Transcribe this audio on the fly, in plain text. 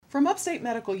From Upstate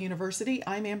Medical University,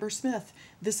 I'm Amber Smith.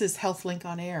 This is HealthLink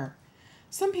on Air.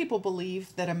 Some people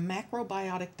believe that a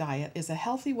macrobiotic diet is a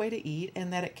healthy way to eat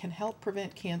and that it can help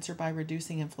prevent cancer by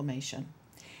reducing inflammation.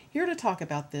 Here to talk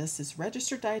about this is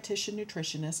registered dietitian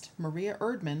nutritionist Maria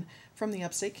Erdman from the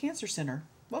Upstate Cancer Center.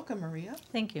 Welcome, Maria.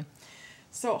 Thank you.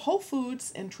 So, whole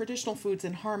foods and traditional foods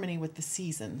in harmony with the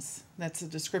seasons. That's a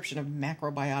description of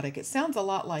macrobiotic. It sounds a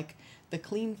lot like the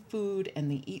clean food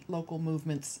and the eat local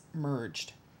movements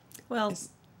merged. Well,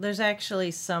 there's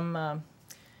actually some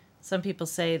people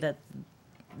say that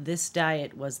this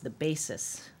diet was the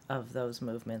basis of those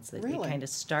movements. That Really? It kind of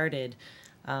started.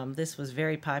 This was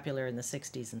very popular in the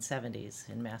 60s and 70s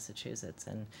in Massachusetts,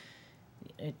 and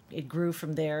it grew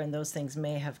from there, and those things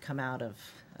may have come out of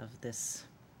this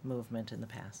movement in the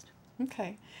past.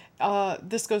 Okay.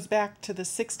 This goes back to the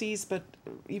 60s, but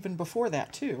even before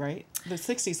that, too, right? The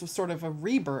 60s was sort of a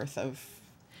rebirth of.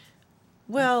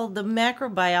 Well, the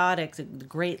macrobiotic, the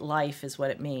great life is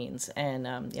what it means. And,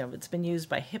 it's been used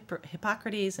by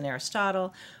Hippocrates and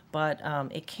Aristotle, but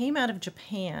it came out of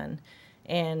Japan.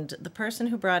 And the person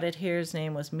who brought it here, his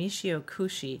name was Michio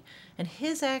Kushi. And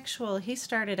he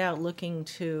started out looking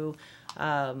to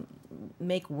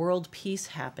make world peace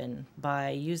happen by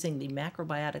using the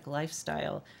macrobiotic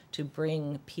lifestyle to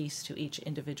bring peace to each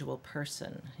individual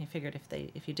person. He figured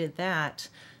if you did that,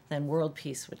 then world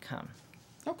peace would come.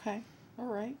 Okay. All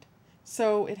right.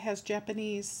 So it has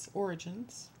Japanese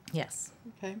origins. Yes.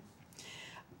 Okay.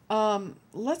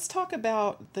 Let's talk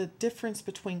about the difference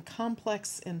between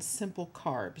complex and simple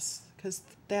carbs, because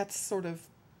that's sort of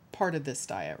part of this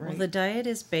diet, right? Well, the diet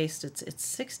is based, it's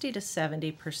 60 to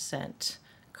 70%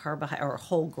 carbohydrate, or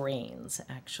whole grains,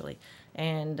 actually.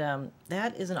 And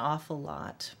that is an awful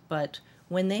lot. But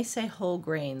when they say whole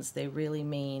grains, they really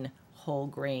mean whole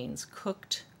grains,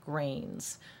 cooked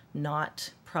grains,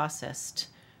 not processed.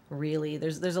 Really,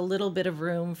 there's a little bit of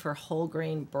room for whole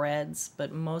grain breads,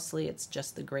 but mostly it's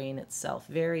just the grain itself,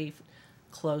 very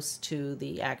close to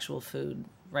the actual food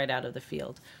right out of the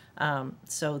field.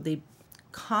 So the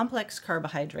complex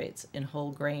carbohydrates in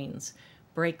whole grains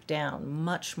break down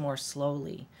much more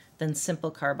slowly than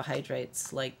simple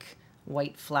carbohydrates like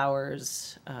white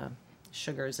flours,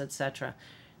 sugars, etc.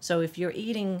 So if you're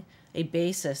eating a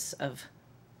basis of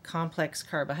complex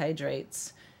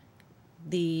carbohydrates,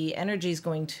 the energy is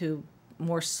going to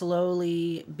more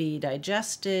slowly be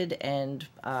digested and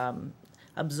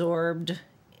absorbed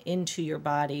into your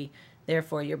body.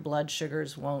 Therefore, your blood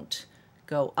sugars won't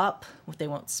go up, they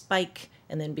won't spike,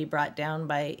 and then be brought down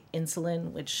by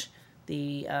insulin, which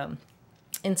the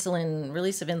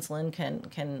release of insulin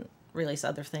can release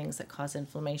other things that cause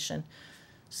inflammation.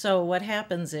 So what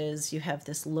happens is you have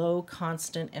this low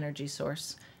constant energy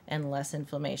source and less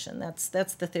inflammation. That's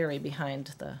the theory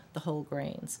behind the whole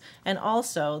grains. And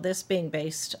also, this being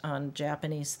based on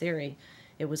Japanese theory,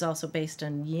 it was also based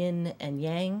on yin and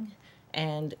yang,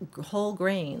 and whole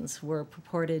grains were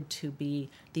purported to be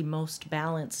the most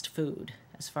balanced food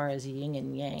as far as yin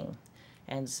and yang.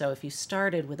 And so if you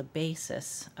started with a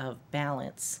basis of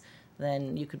balance,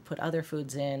 then you could put other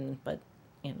foods in, but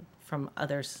some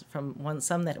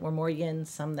that were more yin,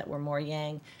 some that were more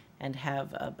yang, and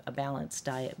have a balanced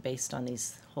diet based on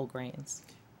these whole grains.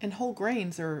 And whole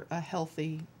grains are a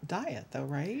healthy diet, though,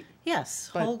 right? Yes,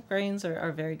 whole grains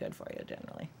are very good for you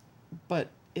generally. But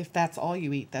if that's all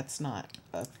you eat, that's not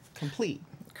complete.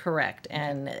 Correct.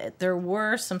 And there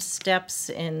were some steps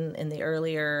in the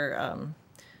earlier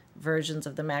versions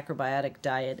of the macrobiotic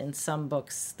diet. In some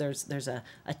books, there's a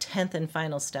 10th and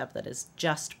final step that is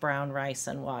just brown rice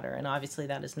and water. And obviously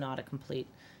that is not a complete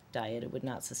diet. It would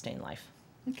not sustain life.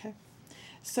 Okay.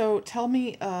 So tell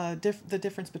me the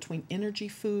difference between energy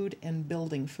food and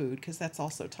building food, because that's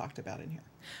also talked about in here.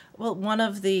 Well, one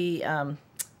of the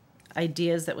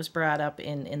ideas that was brought up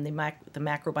in the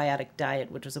macrobiotic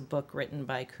diet, which was a book written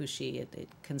by Kushi, it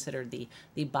considered the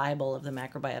Bible of the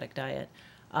macrobiotic diet,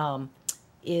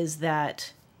 is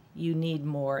that you need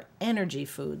more energy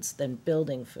foods than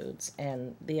building foods.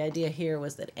 And the idea here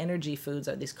was that energy foods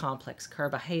are these complex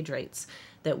carbohydrates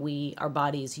that our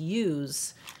bodies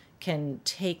use, can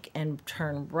take and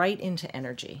turn right into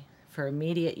energy for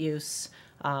immediate use,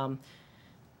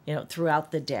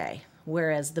 throughout the day.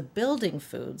 Whereas the building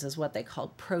foods is what they call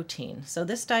protein. So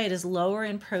this diet is lower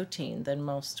in protein than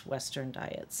most Western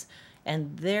diets.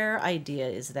 And their idea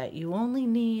is that you only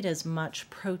need as much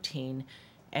protein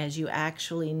as you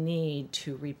actually need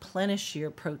to replenish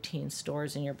your protein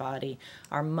stores in your body.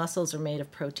 Our muscles are made of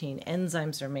protein,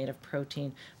 enzymes are made of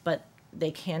protein, but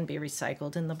they can be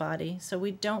recycled in the body. So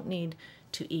we don't need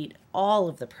to eat all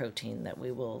of the protein that we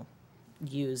will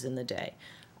use in the day.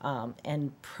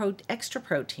 And extra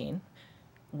protein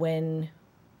when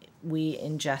we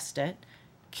ingest it,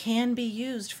 can be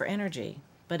used for energy,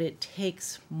 but it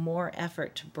takes more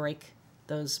effort to break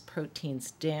those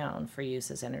proteins down for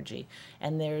use as energy.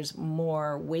 And there's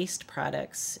more waste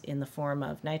products in the form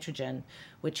of nitrogen,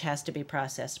 which has to be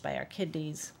processed by our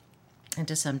kidneys and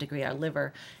to some degree our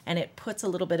liver. And it puts a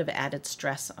little bit of added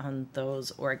stress on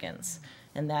those organs.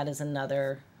 And that is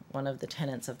another one of the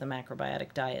tenets of the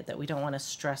macrobiotic diet, that we don't want to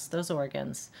stress those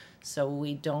organs. So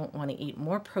we don't want to eat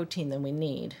more protein than we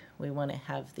need. We want to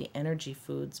have the energy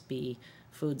foods be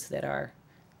foods that are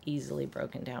easily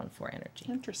broken down for energy.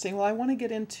 Interesting. Well, I want to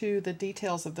get into the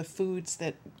details of the foods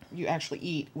that you actually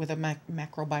eat with a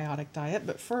macrobiotic diet.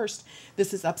 But first,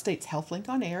 this is Upstate's HealthLink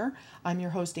on Air. I'm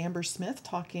your host, Amber Smith,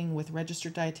 talking with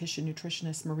registered dietitian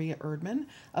nutritionist Maria Erdman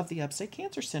of the Upstate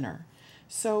Cancer Center.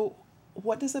 So,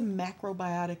 what does a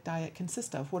macrobiotic diet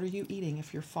consist of? What are you eating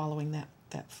if you're following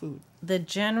that food? The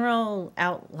general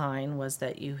outline was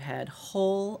that you had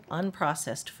whole,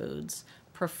 unprocessed foods,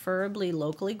 preferably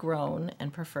locally grown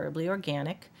and preferably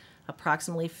organic,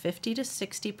 approximately 50 to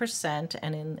 60%,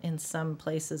 and in some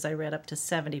places I read up to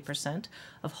 70%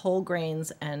 of whole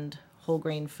grains and whole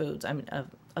grain foods. I mean,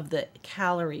 of the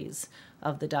calories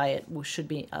of the diet should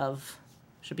be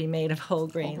made of whole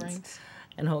grains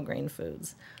and whole grain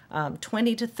foods.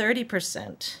 20 to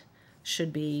 30%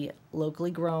 should be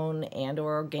locally grown and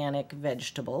or organic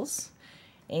vegetables,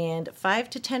 and 5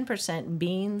 to 10%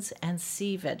 beans and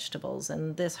sea vegetables.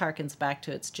 And this harkens back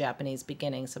to its Japanese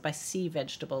beginning. So by sea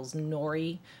vegetables,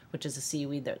 nori, which is a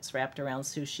seaweed that's wrapped around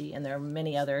sushi, and there are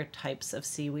many other types of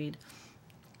seaweed.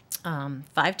 5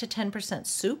 to 10%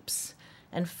 soups,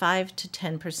 and 5 to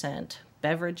 10%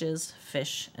 beverages,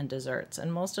 fish, and desserts.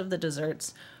 And most of the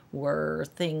desserts were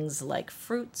things like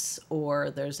fruits, or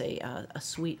there's a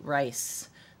sweet rice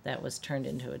that was turned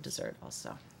into a dessert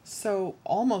also. So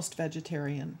almost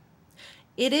vegetarian.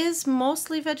 It is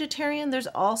mostly vegetarian. There's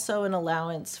also an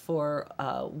allowance for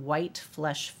white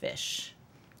flesh fish.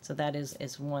 So that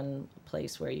is one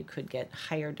place where you could get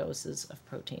higher doses of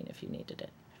protein if you needed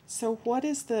it. So what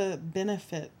is the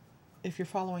benefit if you're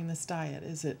following this diet?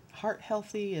 Is it heart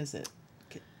healthy? Is it...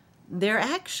 There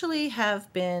actually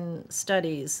have been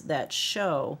studies that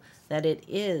show that it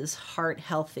is heart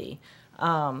healthy.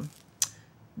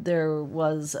 There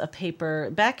was a paper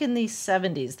back in the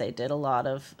 70s. They did a lot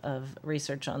of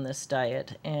research on this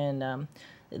diet, and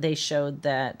they showed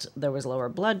that there was lower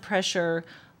blood pressure,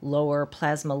 lower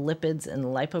plasma lipids and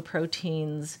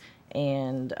lipoproteins,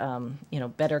 and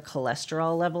better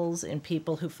cholesterol levels in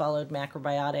people who followed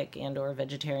macrobiotic and or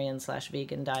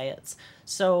vegetarian/vegan diets.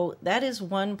 So that is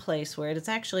one place where it's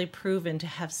actually proven to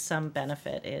have some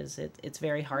benefit. It's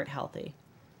very heart healthy.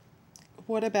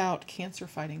 What about cancer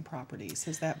fighting properties?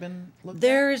 Has that been looked at?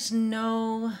 There's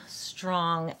no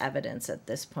strong evidence at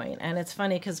this point. And it's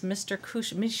funny because Michio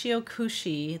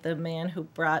Kushi, the man who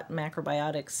brought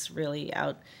macrobiotics really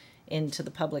out into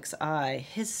the public's eye,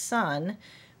 his son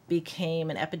became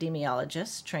an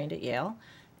epidemiologist trained at Yale.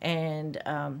 And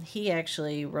he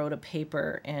actually wrote a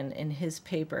paper. And in his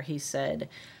paper, he said,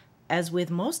 as with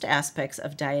most aspects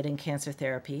of diet and cancer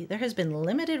therapy, there has been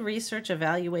limited research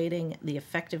evaluating the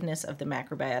effectiveness of the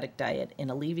macrobiotic diet in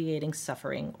alleviating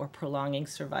suffering or prolonging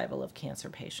survival of cancer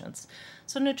patients.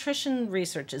 So nutrition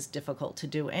research is difficult to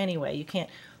do anyway. You can't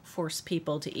force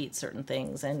people to eat certain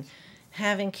things, and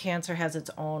having cancer has its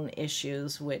own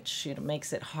issues, which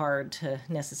makes it hard to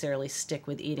necessarily stick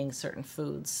with eating certain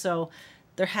foods. So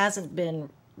there hasn't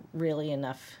been really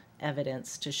enough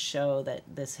evidence to show that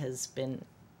this has been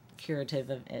curative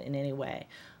in any way.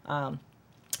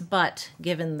 But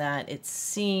given that it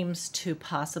seems to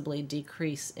possibly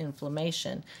decrease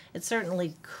inflammation, it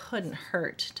certainly couldn't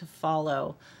hurt to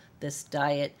follow this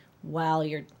diet while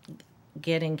you're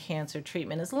getting cancer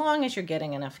treatment, as long as you're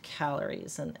getting enough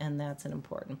calories, and that's an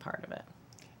important part of it.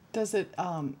 Does it,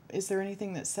 is there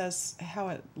anything that says how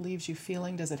it leaves you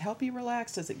feeling? Does it help you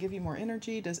relax? Does it give you more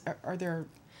energy? Are there...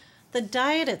 The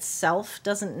diet itself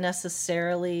doesn't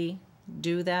necessarily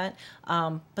do that,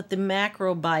 but the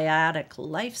macrobiotic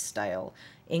lifestyle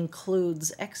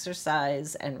includes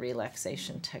exercise and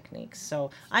relaxation techniques. So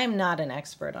I'm not an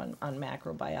expert on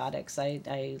macrobiotics.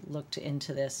 I looked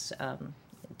into this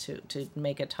to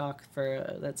make a talk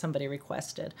that somebody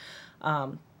requested.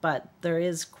 But there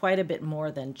is quite a bit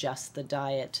more than just the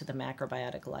diet to the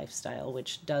macrobiotic lifestyle,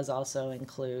 which does also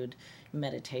include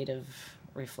meditative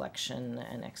reflection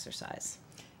and exercise.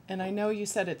 And I know you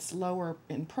said it's lower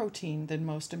in protein than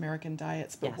most American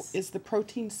diets, but yes. Is the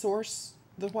protein source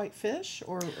the white fish,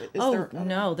 or is there...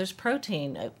 no, there's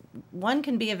protein. One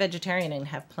can be a vegetarian and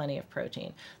have plenty of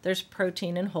protein. There's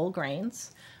protein in whole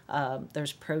grains.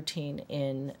 There's protein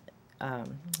in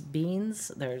beans.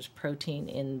 There's protein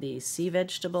in the sea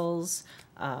vegetables.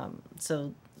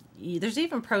 There's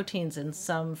even proteins in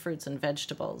some fruits and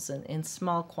vegetables in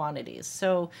small quantities.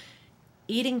 So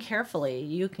eating carefully,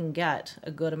 you can get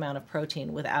a good amount of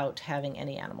protein without having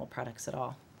any animal products at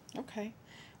all. Okay.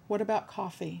 What about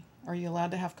coffee? Are you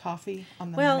allowed to have coffee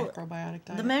on the Well, macrobiotic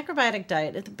diet? the macrobiotic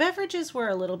diet, the beverages were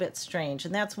a little bit strange,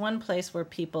 and that's one place where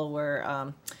people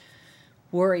were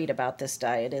worried about this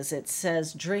diet. Is it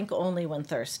says drink only when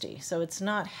thirsty, so it's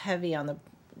not heavy on the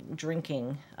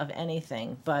drinking of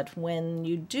anything. But when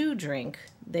you do drink,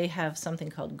 they have something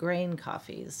called grain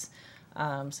coffees.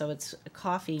 So it's a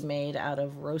coffee made out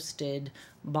of roasted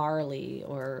barley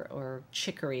or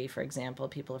chicory, for example.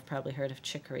 People have probably heard of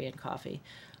chicory in coffee.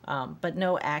 But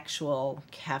no actual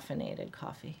caffeinated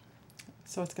coffee.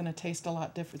 So it's going to taste a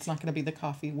lot different. It's not going to be the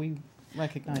coffee we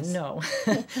recognize. No.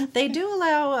 They do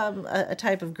allow a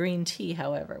type of green tea,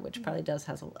 however, which probably does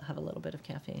have a little bit of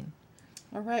caffeine.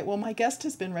 All right. Well, my guest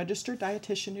has been registered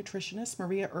dietitian nutritionist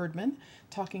Maria Erdman,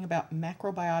 talking about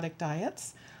macrobiotic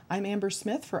diets. I'm Amber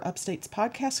Smith for Upstate's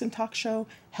podcast and talk show,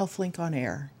 HealthLink on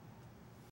Air.